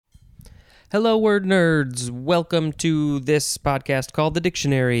Hello, word nerds. Welcome to this podcast called The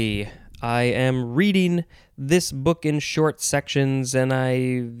Dictionary. I am reading this book in short sections,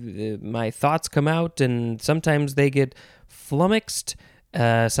 and my thoughts come out, and sometimes they get flummoxed.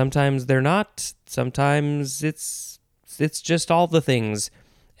 Sometimes they're not. Sometimes it's just all the things.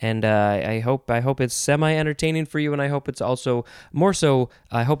 And I hope it's semi-entertaining for you, and I hope it's also more so.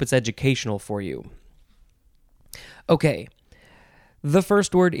 I hope it's educational for you. Okay. The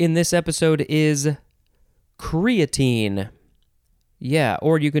first word in this episode is creatine. Yeah,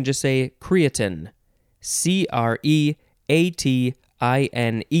 or you can just say creatine. Creatine.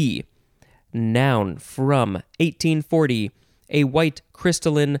 Noun from 1840. A white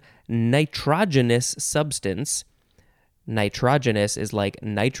crystalline nitrogenous substance. Nitrogenous is like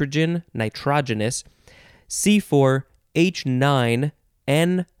nitrogen, nitrogenous.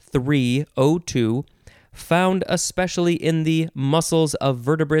 C4H9N3O2. Found especially in the muscles of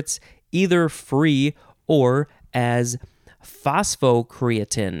vertebrates, either free or as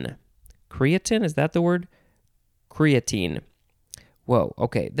phosphocreatine. Creatine, is that the word? Creatine. Whoa,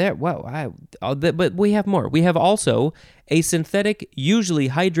 okay. But we have more. We have also a synthetic, usually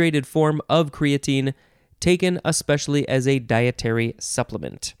hydrated form of creatine taken especially as a dietary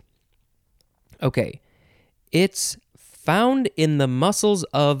supplement. Okay. It's found in the muscles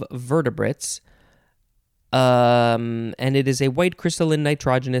of vertebrates, and it is a white crystalline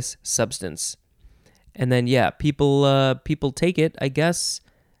nitrogenous substance. And then, people take it, I guess,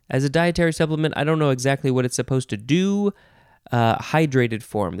 as a dietary supplement. I don't know exactly what it's supposed to do. Hydrated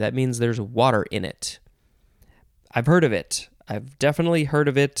form. That means there's water in it. I've heard of it. I've definitely heard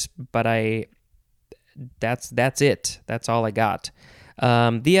of it, but that's it. That's all I got.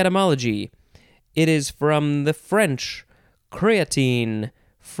 The etymology. It is from the French, creatine,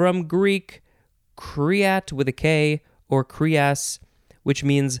 from Greek, creat with a K, or creas, which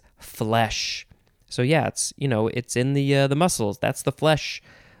means flesh. So yeah, it's in the muscles. That's the flesh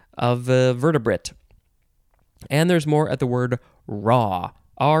of the vertebrate. And there's more at the word raw,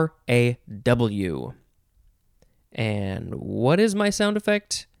 R-A-W. And what is my sound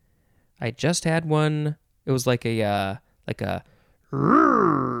effect? I just had one. It was like a I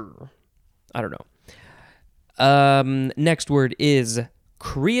don't know. Next word is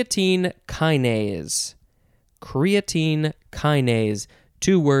creatine kinase. Creatine kinase.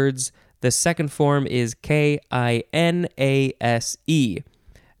 2 words. The second form is Kinase.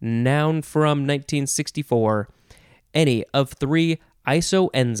 Noun from 1964. Any of 3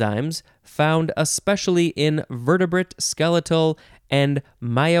 isoenzymes found especially in vertebrate, skeletal, and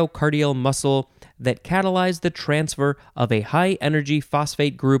myocardial muscle that catalyze the transfer of a high-energy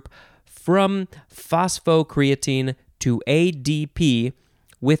phosphate group from phosphocreatine to ADP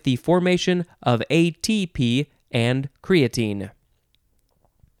with the formation of ATP and creatine.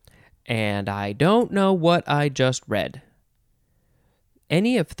 And I don't know what I just read.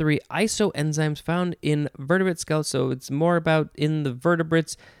 Any of 3 isoenzymes found in vertebrate skeleton, so it's more about in the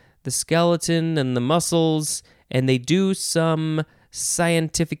vertebrates, the skeleton, and the muscles, and they do some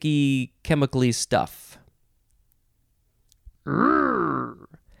scientific-y, chemical-y stuff.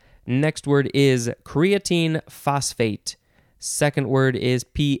 Next word is creatine phosphate. Second word is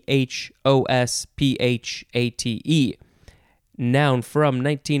PHOSPHATE. Noun from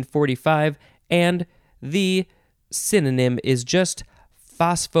 1945, and the synonym is just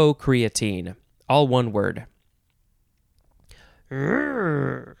phosphocreatine. All one word.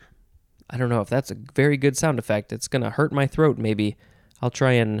 I don't know if that's a very good sound effect. It's going to hurt my throat, maybe. I'll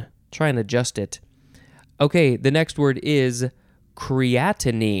try and adjust it. Okay, the next word is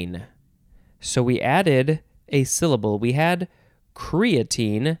creatinine. So we added a syllable. We had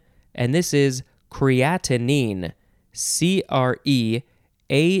creatine, and this is creatinine.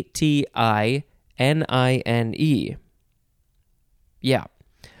 Creatinine. Yeah.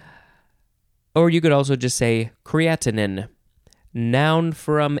 Or you could also just say creatinine. Noun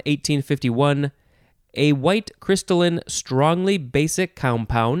from 1851. A white crystalline strongly basic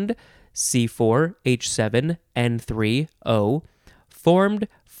compound, C4H7N3O, formed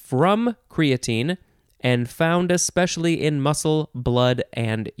from creatine and found especially in muscle, blood,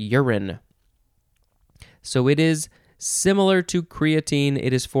 and urine. So it is similar to creatine.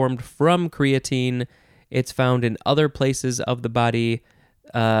 It is formed from creatine. It's found in other places of the body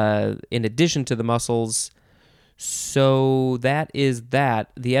in addition to the muscles. So that is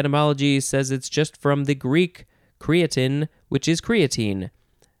that. The etymology says it's just from the Greek creatine, which is creatine.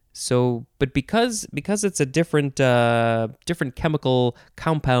 So, but because it's a different chemical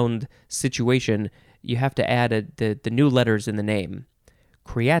compound situation, you have to add the new letters in the name.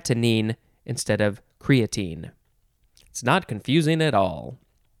 Creatinine instead of creatine. It's not confusing at all.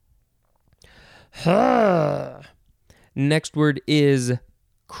 Next word is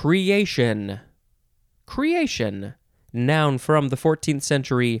creation. Creation. Noun from the 14th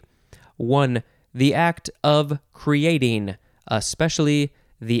century. 1. The act of creating, especially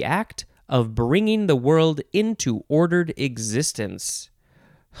the act of bringing the world into ordered existence.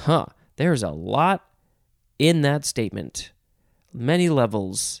 There's a lot in that statement. Many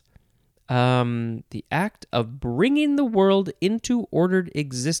levels. The act of bringing the world into ordered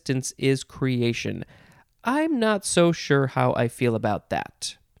existence is creation. I'm not so sure how I feel about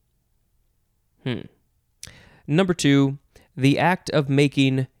that. Number 2, the act of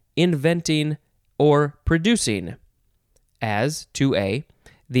making, inventing, or producing. As 2A,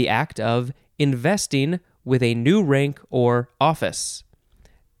 the act of investing with a new rank or office.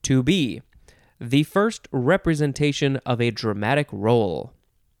 2B, the first representation of a dramatic role.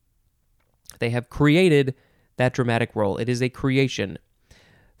 They have created that dramatic role. It is a creation.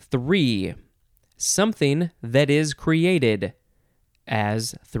 3, something that is created.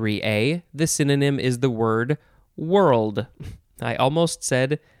 As 3A, the synonym is the word world. I almost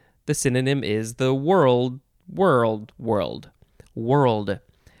said the synonym is the world.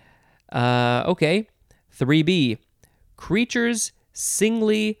 Okay. 3B, creatures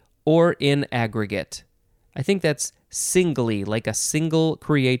singly or in aggregate. I think that's singly, like a single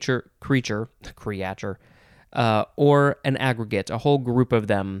creature, or an aggregate, a whole group of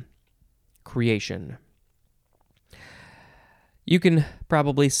them. Creation. You can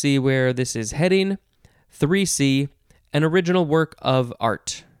probably see where this is heading. 3C, an original work of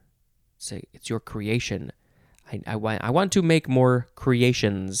art. Say it's your creation. I want to make more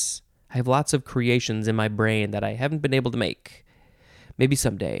creations. I have lots of creations in my brain that I haven't been able to make. Maybe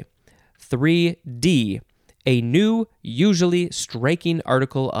someday. 3D, a new, usually striking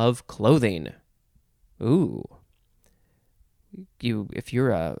article of clothing. Ooh. If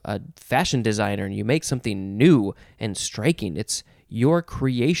you're a fashion designer and you make something new and striking, it's your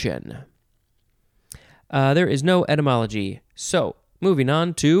creation. There is no etymology. So, moving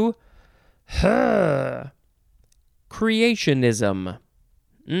on to creationism.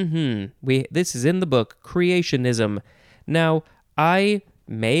 This is in the book, creationism. Now, I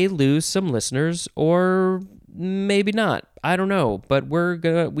may lose some listeners, or maybe not. I don't know, but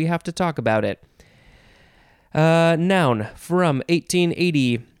we have to talk about it. Noun from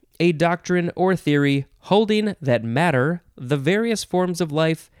 1880, a doctrine or theory holding that matter, the various forms of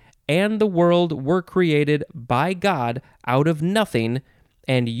life, and the world were created by God out of nothing,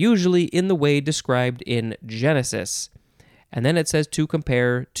 and usually in the way described in Genesis. And then it says to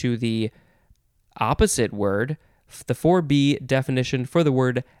compare to the opposite word, the 4B definition for the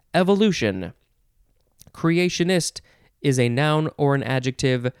word evolution. Creationist is a noun or an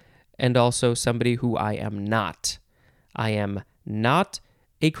adjective, and also somebody who I am not. I am not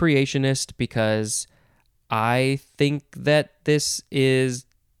a creationist because I think that this is,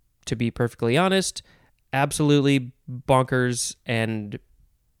 to be perfectly honest, absolutely bonkers, and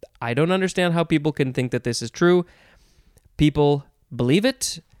I don't understand how people can think that this is true. People believe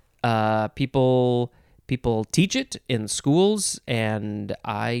it. People teach it in schools, and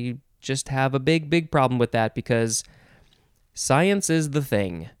I just have a big problem with that because science is the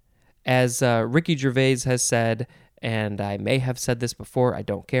thing. As Ricky Gervais has said, and I may have said this before, I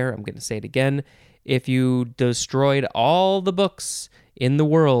don't care, I'm going to say it again. If you destroyed all the books in the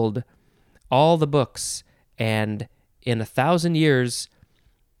world, all the books, and in 1,000 years,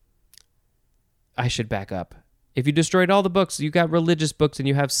 I should back up. If you destroyed all the books, you got religious books and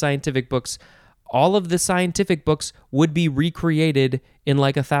you have scientific books, all of the scientific books would be recreated in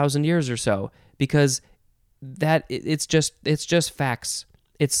like 1,000 years or so, because that it's just facts.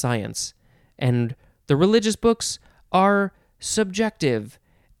 It's science. And the religious books are subjective,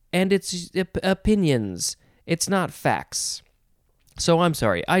 and it's opinions. It's not facts. So I'm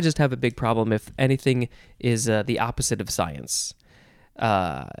sorry. I just have a big problem if anything is the opposite of science.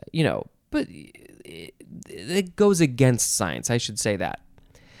 But it goes against science. I should say that.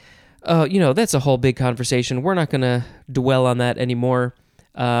 That's a whole big conversation. We're not going to dwell on that anymore.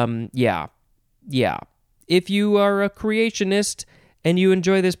 Yeah. If you are a creationist and you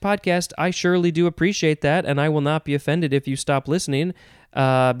enjoy this podcast, I surely do appreciate that, and I will not be offended if you stop listening,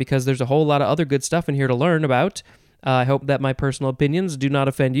 because there's a whole lot of other good stuff in here to learn about. I hope that my personal opinions do not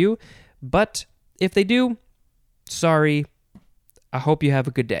offend you, but if they do, sorry. I hope you have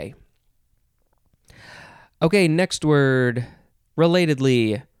a good day. Okay, next word.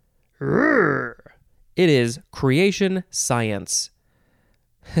 Relatedly, it is creation science.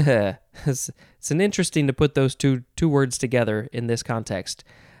 It's an interesting to put those two words together in this context.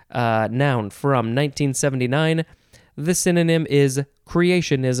 Noun from 1979, The synonym is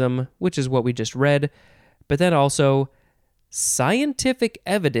creationism, which is what we just read, but then also scientific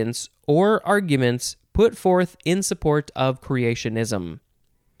evidence or arguments put forth in support of creationism.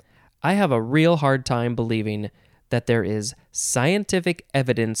 I have a real hard time believing that there is scientific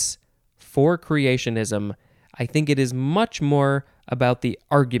evidence for creationism. I think it is much more about the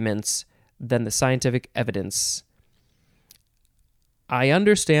arguments than the scientific evidence. I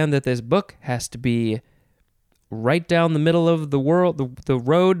understand that this book has to be right down the middle of the world, the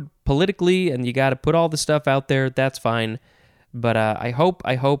road politically, and you got to put all the stuff out there. That's fine, but I hope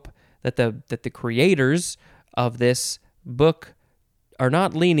that the creators of this book are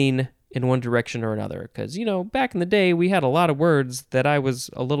not leaning in one direction or another. Because back in the day, we had a lot of words that I was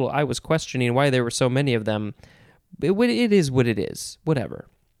questioning why there were so many of them. It is what it is. Whatever.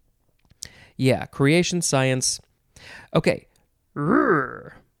 Yeah, creation science. Okay.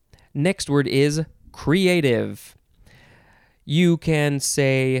 Next word is creative. You can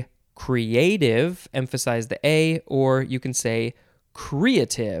say creative, emphasize the A, or you can say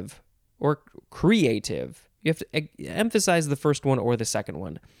creative or creative. You have to emphasize the first one or the second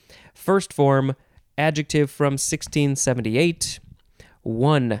one. First form, adjective from 1678.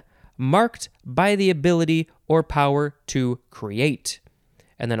 1. Marked by the ability or power to create.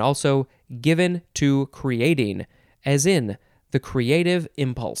 And then also given to creating, as in the creative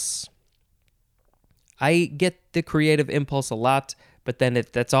impulse. I get the creative impulse a lot, but then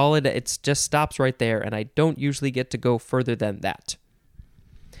that's all it just stops right there, and I don't usually get to go further than that.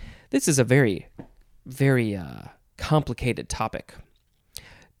 This is a very, very complicated topic.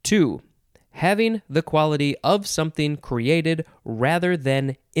 2. Having the quality of something created rather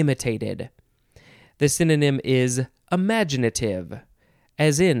than imitated. The synonym is imaginative,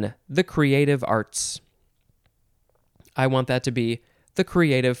 as in the creative arts. I want that to be the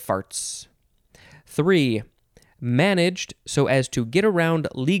creative farts. 3. Managed so as to get around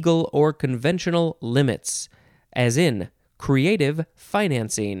legal or conventional limits, as in creative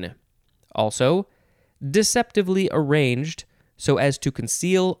financing. Also, deceptively arranged so as to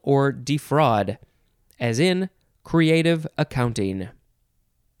conceal or defraud, as in creative accounting.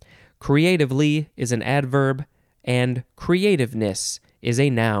 Creatively is an adverb, and creativeness is a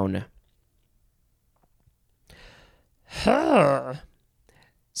noun.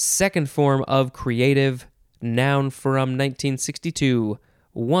 Second form of creative, noun from 1962.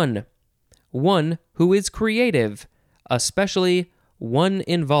 1. One who is creative, especially one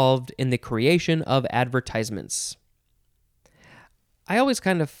involved in the creation of advertisements. I always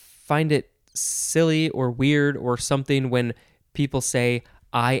kind of find it silly or weird or something when people say,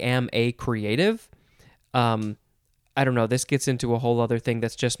 I am a creative. I don't know, this gets into a whole other thing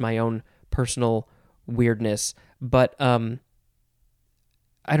that's just my own personal weirdness. But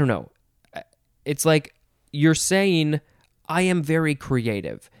I don't know. It's like you're saying, I am very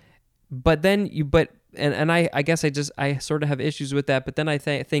creative. But then I guess I sort of have issues with that. But then I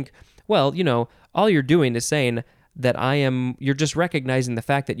think, well, all you're doing is saying that you're just recognizing the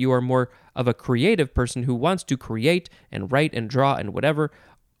fact that you are more of a creative person who wants to create and write and draw and whatever,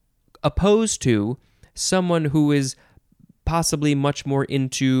 opposed to someone who is possibly much more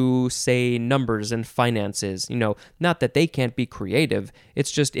into, say, numbers and finances. Not that they can't be creative.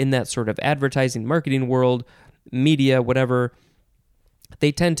 It's just in that sort of advertising, marketing world, media, whatever,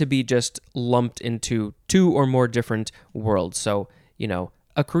 they tend to be just lumped into two or more different worlds. So,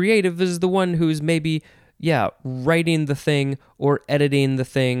 a creative is the one who's maybe, writing the thing or editing the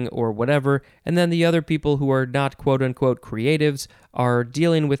thing or whatever. And then the other people who are not quote unquote creatives are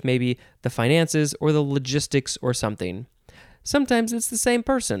dealing with maybe the finances or the logistics or something. Sometimes it's the same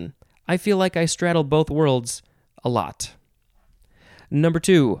person. I feel like I straddle both worlds a lot. Number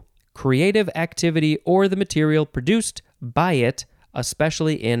 2, creative activity or the material produced by it,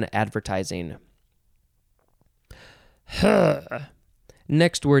 especially in advertising.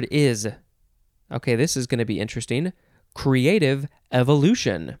 Next word is, this is going to be interesting, creative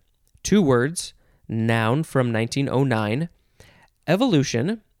evolution. 2 words, noun from 1909.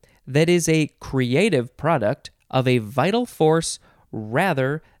 Evolution, that is a creative product of a vital force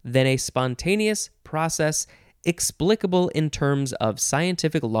rather than a spontaneous process explicable in terms of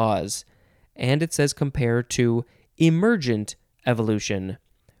scientific laws. And it says compare to emergent evolution,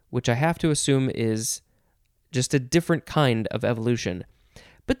 which I have to assume is just a different kind of evolution.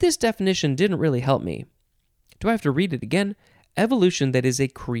 But this definition didn't really help me. Do I have to read it again? Evolution that is a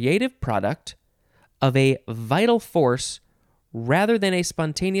creative product of a vital force rather than a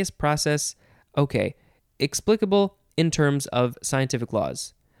spontaneous process, explicable in terms of scientific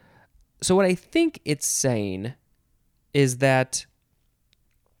laws. So what I think it's saying is that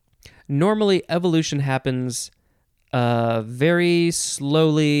normally evolution happens Very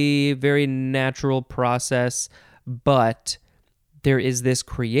slowly, very natural process, but there is this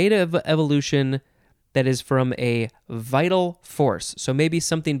creative evolution that is from a vital force. So maybe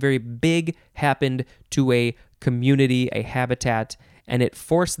something very big happened to a community, a habitat, and it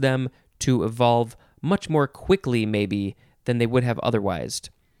forced them to evolve much more quickly, maybe, than they would have otherwise.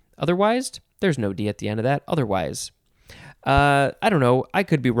 Otherwise? There's no D at the end of that. Otherwise. I don't know. I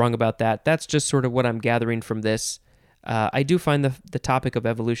could be wrong about that. That's just sort of what I'm gathering from this. I do find the topic of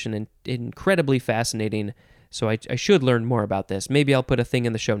evolution incredibly fascinating, so I should learn more about this. Maybe I'll put a thing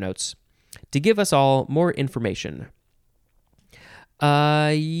in the show notes to give us all more information.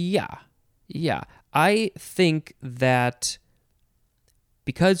 Yeah. I think that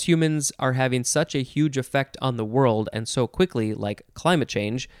because humans are having such a huge effect on the world and so quickly, like climate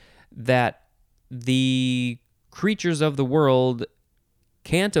change, that the creatures of the world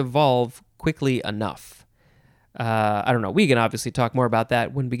can't evolve quickly enough. I don't know. We can obviously talk more about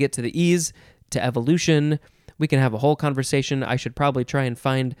that when we get to the E's to evolution. We can have a whole conversation. I should probably try and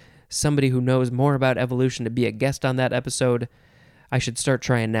find somebody who knows more about evolution to be a guest on that episode. I should start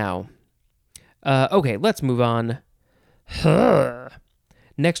trying now. Okay, let's move on.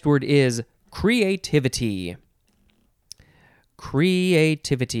 Next word is creativity.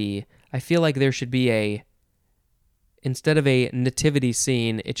 Creativity. I feel like there should be instead of a nativity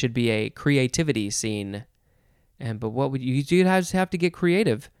scene, it should be a creativity scene. But what would you'd have to get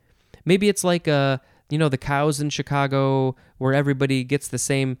creative? Maybe it's like the cows in Chicago where everybody gets the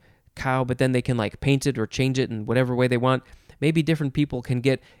same cow, but then they can like paint it or change it in whatever way they want. Maybe different people can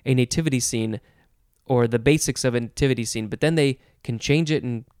get a nativity scene or the basics of a nativity scene, but then they can change it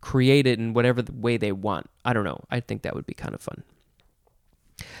and create it in whatever way they want. I don't know. I think that would be kind of fun.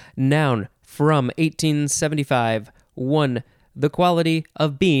 Noun from 1875. 1. The quality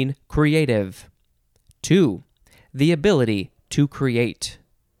of being creative. 2. The ability to create.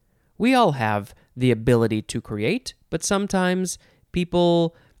 We all have the ability to create, but sometimes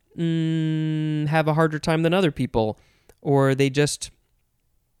people have a harder time than other people, or they just,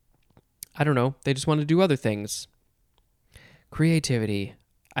 I don't know, they just want to do other things. Creativity.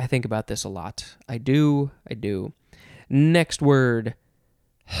 I think about this a lot. I do. Next word.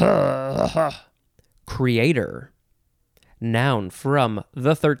 Creator. Noun from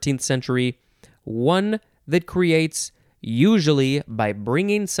the 13th century. 1 that creates, usually by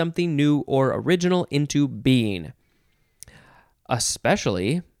bringing something new or original into being.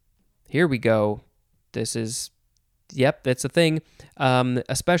 Especially, here we go. That's a thing.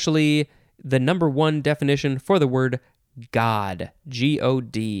 Especially the number 1 definition for the word God.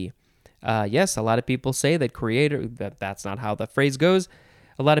 God. Yes, a lot of people say that creator, that's not how the phrase goes.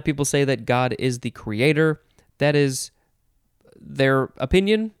 A lot of people say that God is the creator. That is their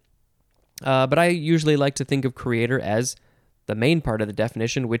opinion. But I usually like to think of creator as the main part of the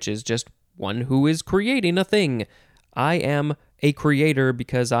definition, which is just one who is creating a thing. I am a creator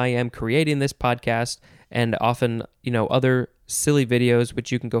because I am creating this podcast and often, other silly videos,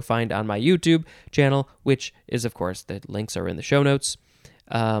 which you can go find on my YouTube channel, which is, of course, the links are in the show notes.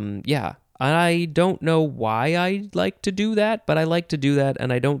 I don't know why I like to do that, but I like to do that,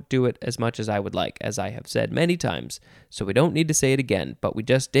 and I don't do it as much as I would like, as I have said many times. So we don't need to say it again, but we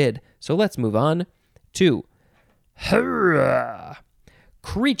just did. So let's move on to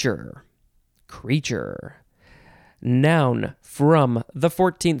creature. Creature. Noun from the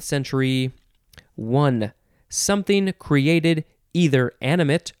 14th century. 1. Something created either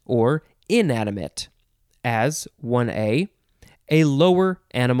animate or inanimate. As 1A, a lower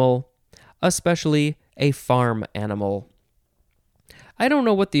animal, especially a farm animal. I don't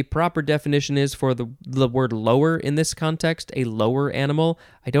know what the proper definition is for the word lower in this context, a lower animal.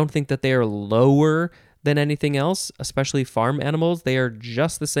 I don't think that they are lower than anything else, especially farm animals. They are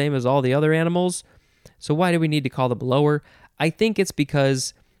just the same as all the other animals. So why do we need to call them lower? I think it's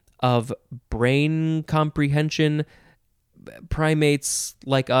because of brain comprehension. Primates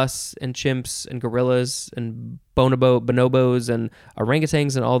like us and chimps and gorillas and bonobos and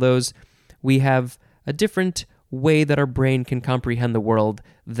orangutans and all those, we have a different way that our brain can comprehend the world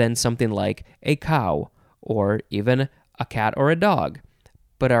than something like a cow or even a cat or a dog.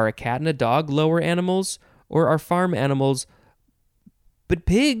 But are a cat and a dog lower animals or are farm animals? But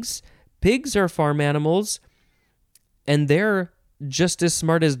pigs are farm animals and they're just as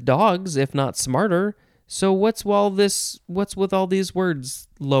smart as dogs, if not smarter. So what's with all these words,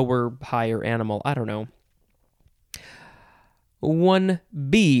 lower, higher animal? I don't know.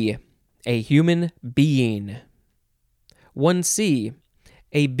 1B, a human being. 1C,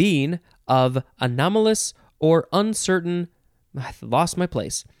 a being of anomalous or uncertain, I lost my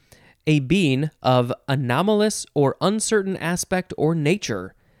place, A being of anomalous or uncertain aspect or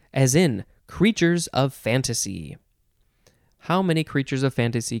nature, as in creatures of fantasy. How many creatures of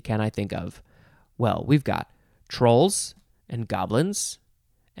fantasy can I think of? Well, we've got trolls and goblins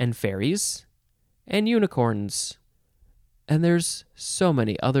and fairies and unicorns. And there's so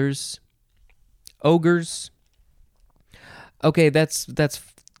many others. Ogres. Okay, that's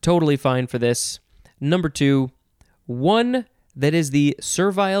totally fine for this. Number 2, one that is the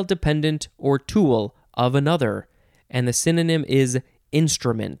servile dependent or tool of another, and the synonym is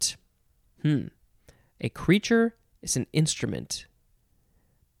instrument. A creature is an instrument,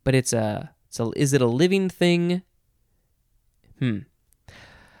 but is it a living thing?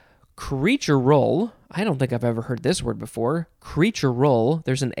 Creature role. I don't think I've ever heard this word before. Creature role.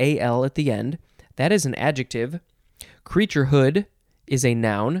 There's an AL at the end. That is an adjective. Creaturehood is a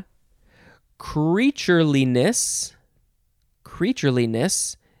noun. Creatureliness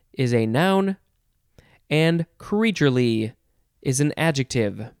is a noun. And creaturely is an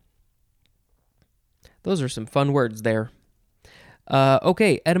adjective. Those are some fun words there.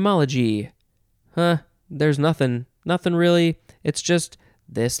 Okay, etymology. There's nothing really. It's just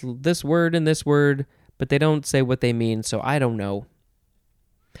this word and this word, but they don't say what they mean, so I don't know.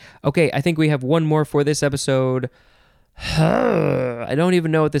 Okay, I think we have one more for this episode. I don't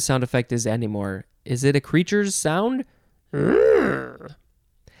even know what the sound effect is anymore. Is it a creature's sound?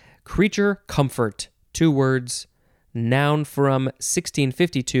 Creature comfort. 2 words. Noun from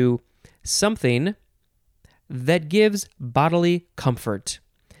 1652. Something that gives bodily comfort.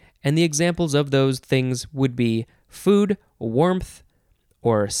 And the examples of those things would be food, warmth,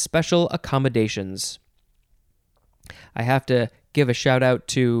 or special accommodations. I have to give a shout out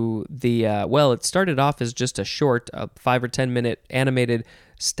to the, it started off as just a short, a 5 or 10 minute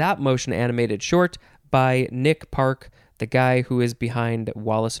stop motion animated short by Nick Park, the guy who is behind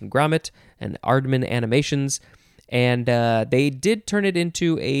Wallace and Gromit and Aardman Animations. And they did turn it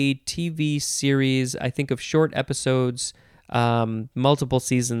into a TV series, I think, of short episodes, multiple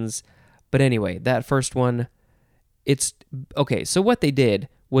seasons. But anyway, that first one, it's okay. So what they did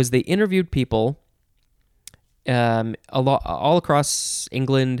was they interviewed people all across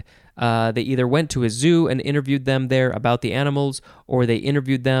England. They either went to a zoo and interviewed them there about the animals, or they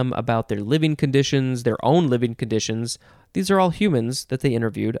interviewed them about their living conditions, their own living conditions. These are all humans that they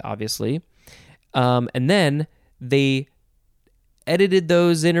interviewed, obviously. And then they edited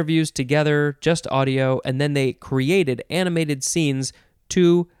those interviews together, just audio, and then they created animated scenes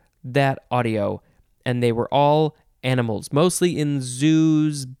to that audio. And they were all animals, mostly in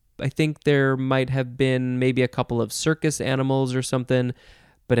zoos. I think there might have been maybe a couple of circus animals or something.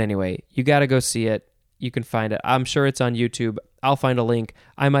 But anyway, you got to go see it. You can find it. I'm sure it's on YouTube. I'll find a link.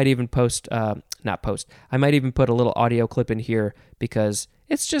 I might even I might even put a little audio clip in here because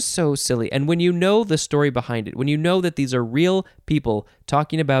it's just so silly. And when you know the story behind it, when you know that these are real people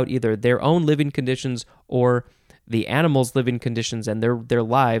talking about either their own living conditions or the animals' living conditions and their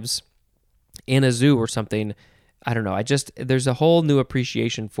lives in a zoo or something, I don't know. There's a whole new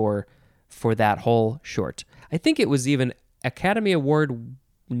appreciation for that whole short. I think it was even Academy Award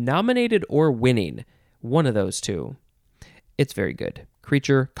nominated or winning. One of those two. It's very good.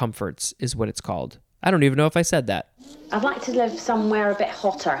 Creature Comforts is what it's called. I don't even know if I said that. I'd like to live somewhere a bit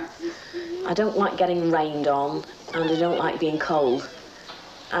hotter. I don't like getting rained on, and I don't like being cold.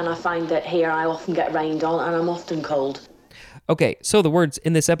 And I find that here I often get rained on, and I'm often cold. Okay, so the words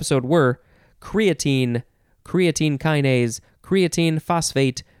in this episode were creatine, creatine kinase, creatine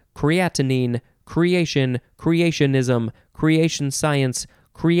phosphate, creatinine, creation, creationism, creation science,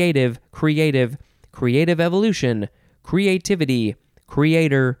 creative, creative, creative evolution, creativity,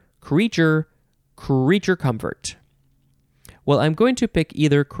 creator, creature, creature comfort. Well, I'm going to pick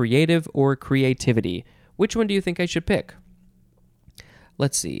either creative or creativity. Which one do you think I should pick?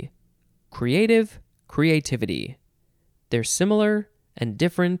 Let's see. Creative, creativity. They're similar and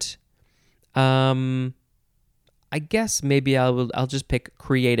different. I guess maybe I'll just pick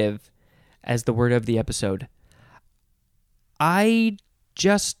creative as the word of the episode. I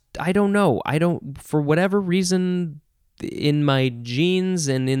don't know. For whatever reason, in my genes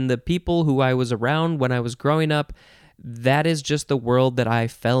and in the people who I was around when I was growing up, that is just the world that I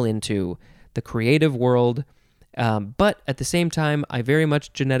fell into, the creative world. But at the same time, I very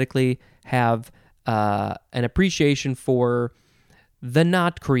much genetically have an appreciation for the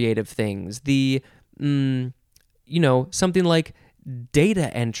not creative things, the, something like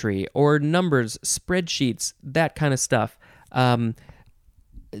data entry or numbers, spreadsheets, that kind of stuff.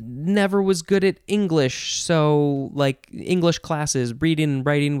 Never was good at English, so like English classes, reading and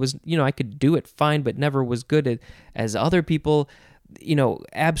writing was, I could do it fine, but never was good at as other people.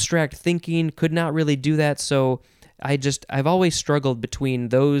 abstract thinking, could not really do that. So I've always struggled between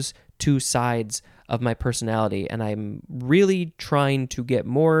those two sides of my personality, and I'm really trying to get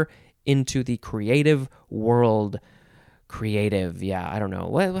more into the creative world. Creative, yeah, I don't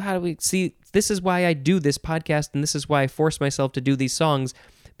know. How do we see? This is why I do this podcast, and this is why I force myself to do these songs,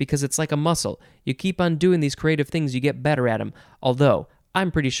 because it's like a muscle. You keep on doing these creative things, you get better at them. Although,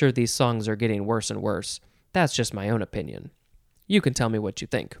 I'm pretty sure these songs are getting worse and worse. That's just my own opinion. You can tell me what you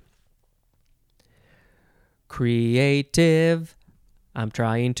think. Creative. I'm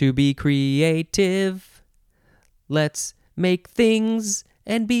trying to be creative. Let's make things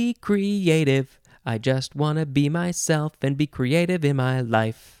and be creative. I just want to be myself and be creative in my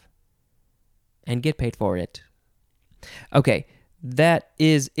life. And get paid for it. Okay, that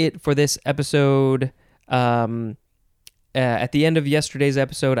is it for this episode. At the end of yesterday's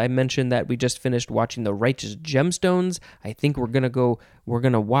episode, I mentioned that we just finished watching The Righteous Gemstones. I think we're gonna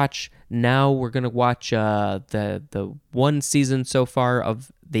watch the one season so far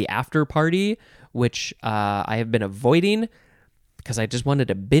of The After Party, which I have been avoiding because I just wanted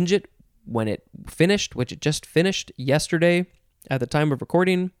to binge it when it finished, which it just finished yesterday at the time of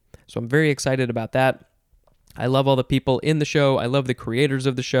recording. So I'm very excited about that. I love all the people in the show. I love the creators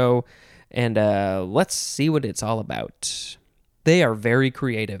of the show. And let's see what it's all about. They are very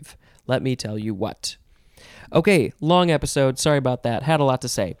creative. Let me tell you what. Okay, long episode. Sorry about that. Had a lot to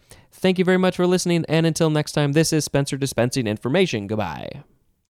say. Thank you very much for listening. And until next time, this is Spencer dispensing information. Goodbye.